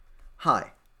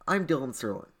Hi, I'm Dylan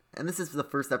Serlin, and this is the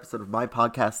first episode of my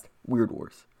podcast, Weird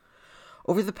Wars.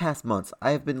 Over the past months,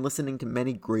 I have been listening to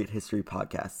many great history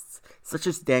podcasts, such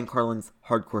as Dan Carlin's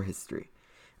Hardcore History,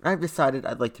 and I've decided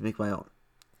I'd like to make my own.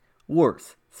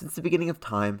 Wars, since the beginning of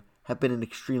time, have been an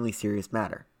extremely serious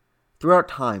matter. Throughout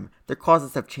time, their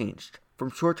causes have changed,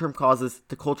 from short-term causes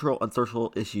to cultural and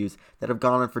social issues that have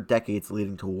gone on for decades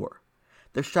leading to war.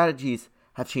 Their strategies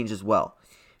have changed as well,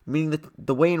 meaning that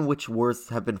the way in which wars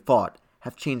have been fought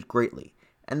have changed greatly,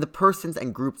 and the persons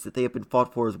and groups that they have been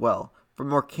fought for as well, from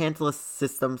mercantilist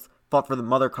systems fought for the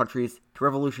mother countries to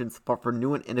revolutions fought for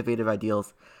new and innovative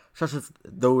ideals, such as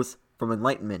those from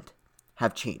Enlightenment,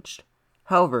 have changed.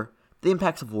 However, the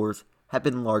impacts of wars have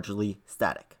been largely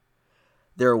static.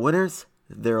 There are winners,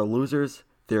 there are losers,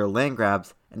 there are land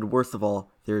grabs, and worst of all,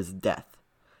 there is death,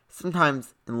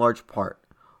 sometimes in large part,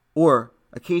 or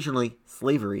occasionally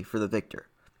slavery for the victor.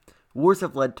 Wars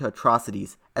have led to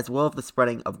atrocities, as well as the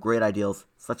spreading of great ideals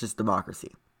such as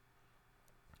democracy.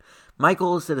 My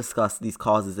goal is to discuss these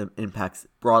causes and impacts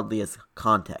broadly as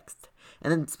context,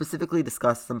 and then specifically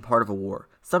discuss some part of a war,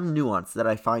 some nuance that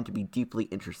I find to be deeply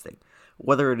interesting.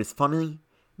 Whether it is funny,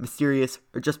 mysterious,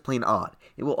 or just plain odd,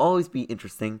 it will always be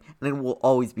interesting, and it will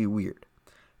always be weird.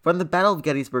 From the Battle of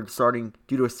Gettysburg starting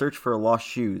due to a search for lost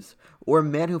shoes, or a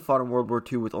man who fought in World War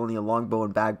II with only a longbow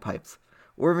and bagpipes,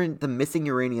 or even the missing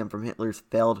uranium from Hitler's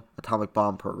failed atomic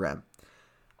bomb program.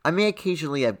 I may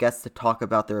occasionally have guests to talk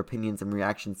about their opinions and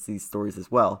reactions to these stories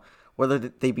as well, whether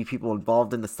they be people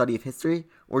involved in the study of history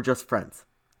or just friends.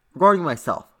 Regarding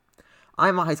myself, I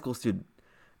am a high school student,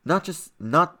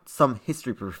 not some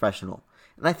history professional,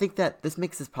 and I think that this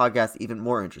makes this podcast even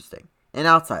more interesting. An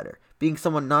outsider, being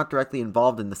someone not directly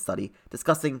involved in the study,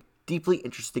 discussing deeply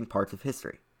interesting parts of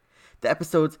history. The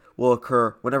episodes will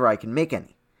occur whenever I can make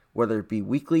any, whether it be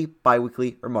weekly,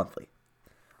 bi-weekly, or monthly.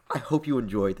 I hope you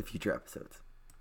enjoy the future episodes.